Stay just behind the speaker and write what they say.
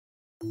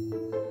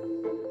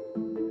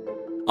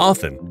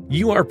Often,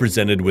 you are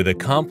presented with a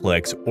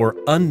complex or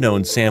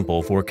unknown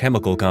sample for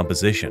chemical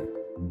composition,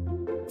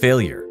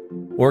 failure,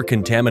 or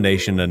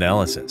contamination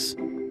analysis.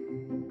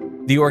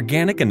 The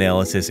organic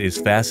analysis is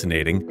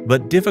fascinating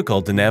but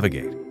difficult to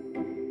navigate.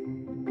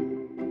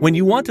 When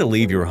you want to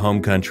leave your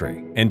home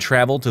country and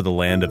travel to the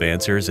land of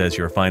answers as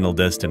your final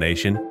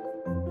destination,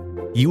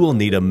 you will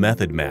need a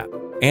method map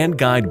and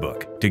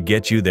guidebook to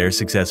get you there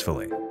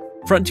successfully.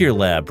 Frontier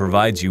Lab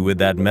provides you with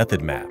that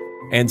method map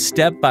and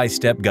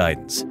step-by-step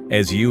guidance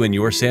as you and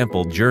your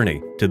sample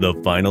journey to the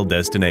final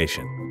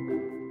destination.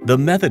 The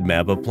method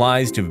map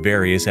applies to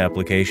various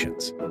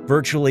applications.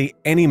 Virtually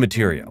any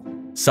material,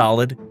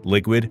 solid,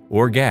 liquid,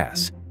 or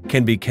gas,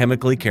 can be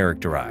chemically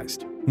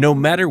characterized. No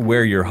matter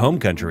where your home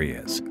country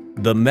is,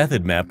 the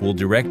method map will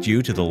direct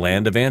you to the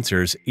land of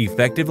answers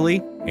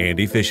effectively and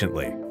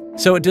efficiently.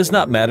 So it does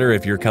not matter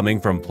if you're coming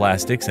from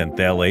plastics and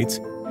phthalates,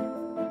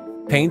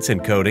 paints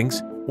and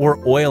coatings, or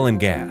oil and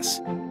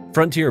gas.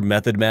 Frontier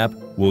Method Map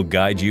will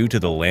guide you to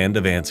the land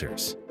of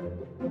answers.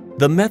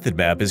 The method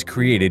map is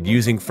created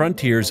using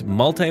Frontier's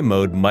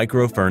multi-mode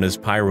microfurnace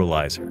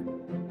pyrolyzer,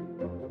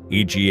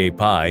 EGA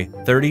Pi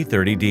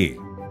 3030D.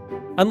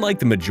 Unlike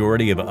the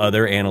majority of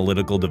other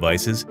analytical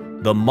devices,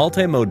 the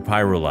multi-mode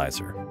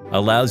pyrolyzer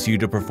allows you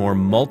to perform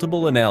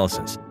multiple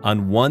analyses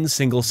on one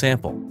single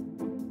sample,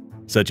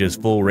 such as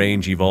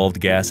full-range evolved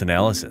gas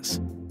analysis,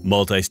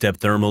 multi-step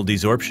thermal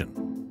desorption,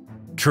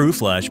 true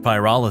flash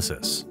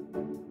pyrolysis,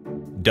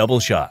 double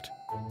shot,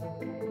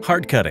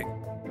 hard cutting,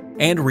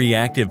 and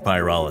reactive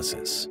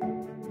pyrolysis.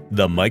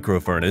 The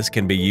microfurnace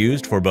can be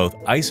used for both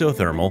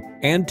isothermal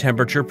and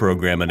temperature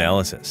program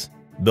analysis.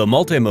 The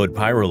multi-mode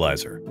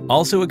pyrolyzer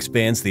also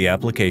expands the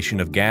application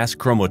of gas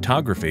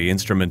chromatography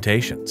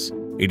instrumentations.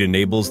 It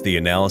enables the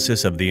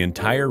analysis of the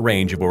entire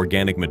range of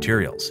organic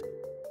materials,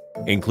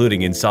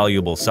 including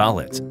insoluble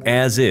solids,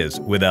 as is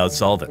without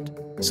solvent,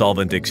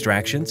 solvent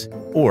extractions,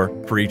 or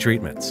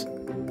pretreatments.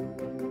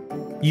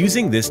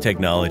 Using this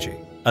technology,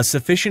 a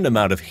sufficient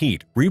amount of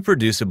heat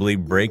reproducibly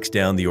breaks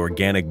down the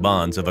organic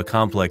bonds of a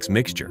complex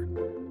mixture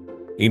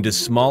into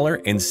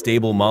smaller and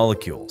stable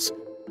molecules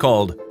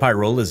called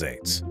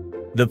pyrolyzates.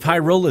 The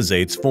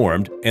pyrolyzates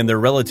formed and their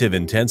relative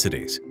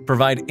intensities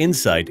provide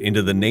insight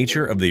into the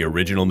nature of the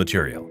original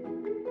material.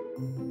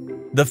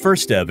 The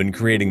first step in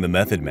creating the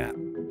method map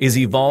is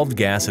evolved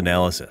gas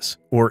analysis,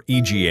 or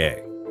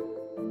EGA.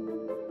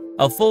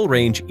 A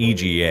full-range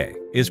EGA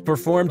is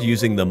performed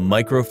using the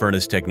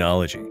microfurnace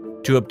technology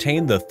to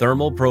obtain the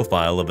thermal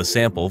profile of a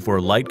sample for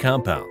light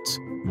compounds,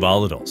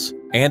 volatiles,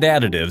 and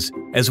additives,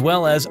 as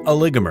well as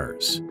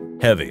oligomers,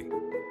 heavy,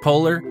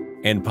 polar,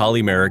 and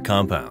polymeric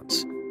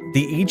compounds.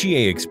 The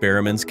EGA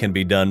experiments can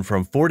be done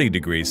from 40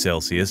 degrees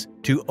Celsius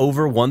to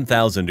over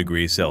 1000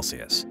 degrees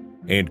Celsius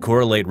and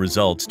correlate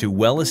results to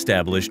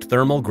well-established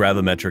thermal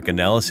gravimetric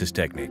analysis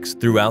techniques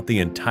throughout the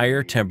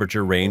entire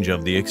temperature range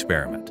of the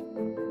experiment.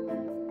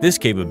 This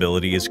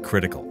capability is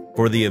critical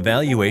for the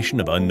evaluation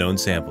of unknown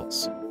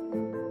samples.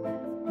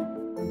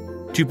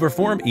 To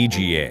perform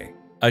EGA,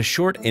 a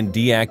short and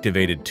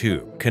deactivated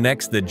tube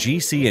connects the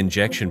GC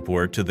injection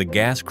port to the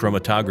gas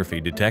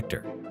chromatography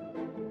detector.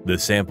 The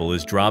sample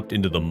is dropped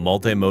into the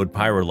multi-mode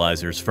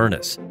pyrolyzer's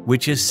furnace,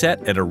 which is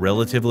set at a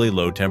relatively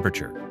low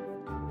temperature.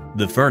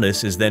 The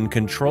furnace is then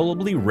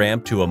controllably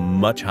ramped to a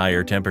much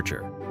higher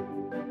temperature.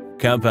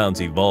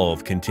 Compounds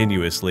evolve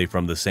continuously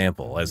from the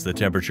sample as the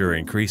temperature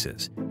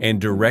increases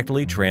and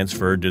directly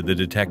transferred to the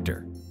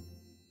detector.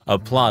 A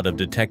plot of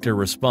detector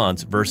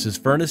response versus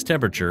furnace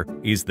temperature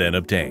is then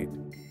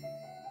obtained.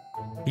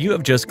 You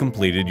have just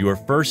completed your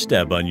first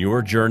step on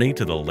your journey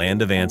to the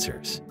land of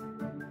answers.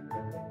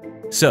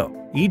 So,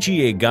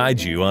 EGA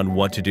guides you on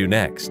what to do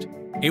next.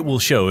 It will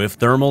show if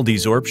thermal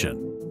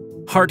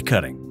desorption, hard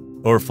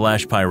cutting, or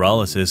flash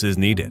pyrolysis is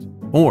needed,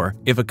 or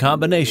if a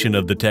combination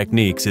of the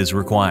techniques is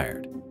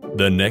required.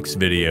 The next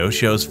video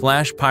shows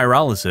flash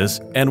pyrolysis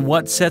and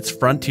what sets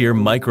Frontier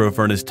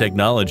microfurnace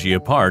technology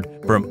apart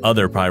from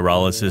other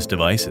pyrolysis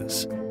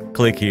devices.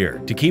 Click here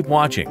to keep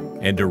watching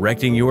and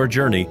directing your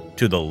journey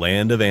to the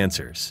land of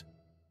answers.